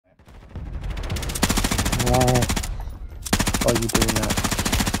Why are you doing that?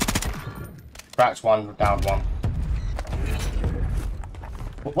 Cracked one, down one.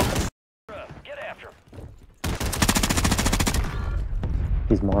 What the f? Get after him.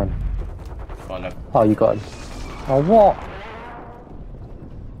 He's mine. Oh no. Oh, you got him. Oh, what?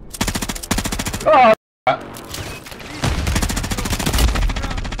 Oh!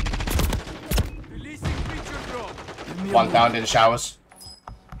 One down in the showers.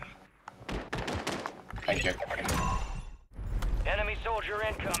 Thank you. Enemy soldier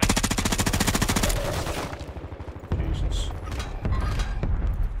incoming. Jesus.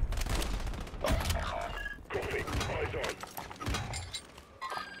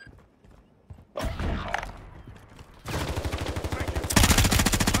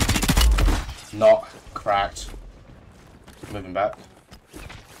 Not cracked. Moving back.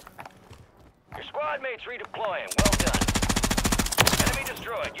 Your squad mates redeploying. Well done. Enemy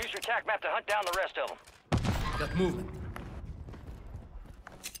destroyed. Use your TAC map to hunt down the rest of them. Got movement.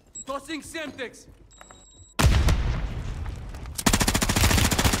 Tossing Semtex.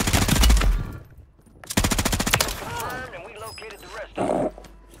 Confirmed, and we located the rest of them.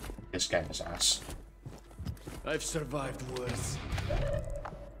 This game is ass. I've survived worse.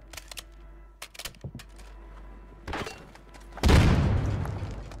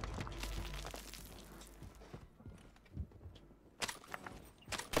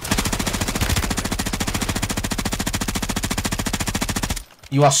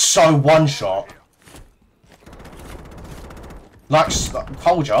 You are so one shot. Like,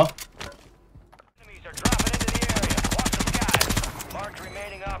 told ya. Enemies are dropping into the area. Watch the skies. Mark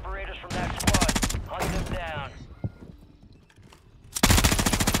remaining operators from that squad. Hunt them down.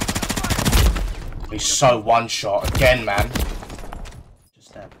 He's so one shot again, man.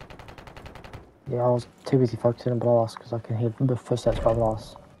 Just dead. Yeah, I was too busy focusing on blast because I can hear the footsteps by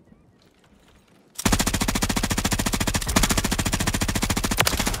blast.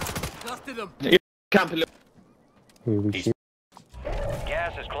 Who we shoot?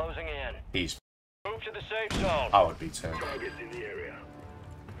 Gas is closing in. He's. Move to the safe zone. I would be too.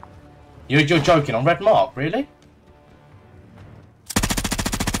 You're joking on red mark, really?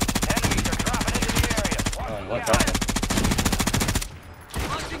 Enemies are dropping into the area. Watch Oh, the what skies.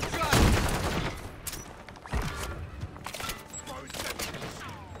 Launching shot.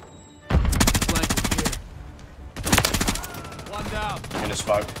 Flanking here. One down. In the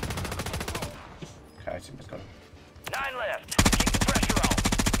smoke. Okay, I think it's got him. 9 left. Keep the pressure on.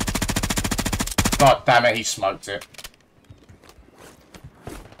 God damn it, he smoked it.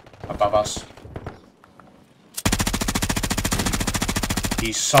 Above us.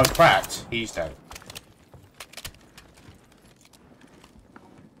 He's so cracked. He's dead.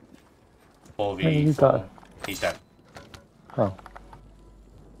 4v4. Where did you go? He's dead. Oh.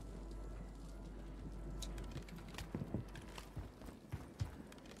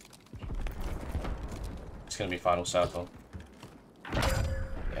 It's gonna be final circle.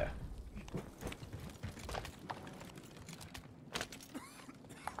 Yeah.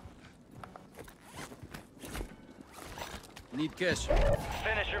 Need cash.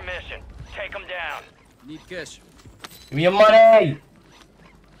 Finish your mission. Take them down. Need cash. Give me your money!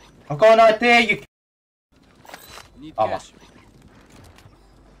 I've got an idea, you. Need Oh, cash.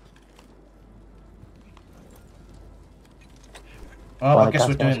 Oh, Well, I guess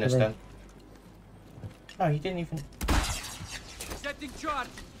we're that's doing this mostly- then. No, you didn't even. Setting charge.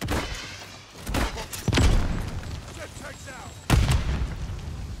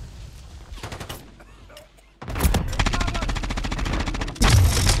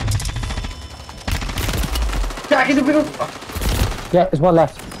 Jack in the middle! Yeah, there's one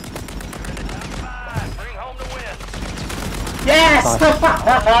left. Bring home the win. Yes!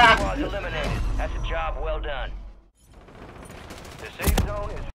 Squad eliminated. That's a job well done. The safe zone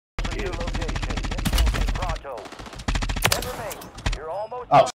is for your location. Get pronto. Never make. You're almost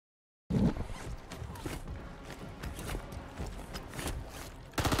Oh.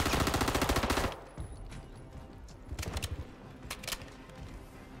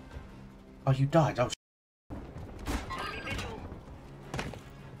 Oh, you died. Oh,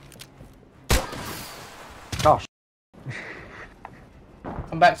 Oh,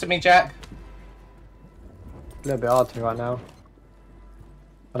 come back to me, Jack. a little bit hard to me right now.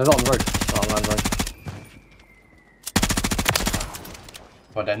 But they're not on the roof. Oh, I'm on the roof.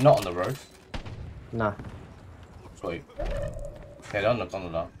 Well, they're not on the roof. Nah. Sweet. They're on the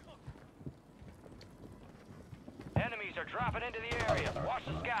gondola. Enemies are dropping into the area. Watch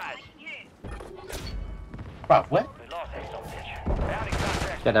the skies. Bruv, where? We lost that son of a bitch. Bounty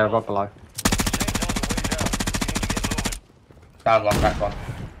contract. Yeah, they're above below. Safe zone's a ways out. You need to get moving. Down one, back one.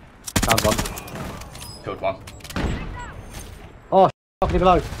 Down one. Cool. killed one. Oh, fucking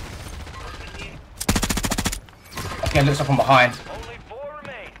below. Okay, looks up from behind. Only 4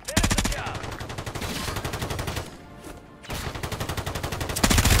 remain. Finish the job.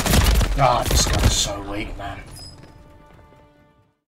 Ah, this guy's so weak, man.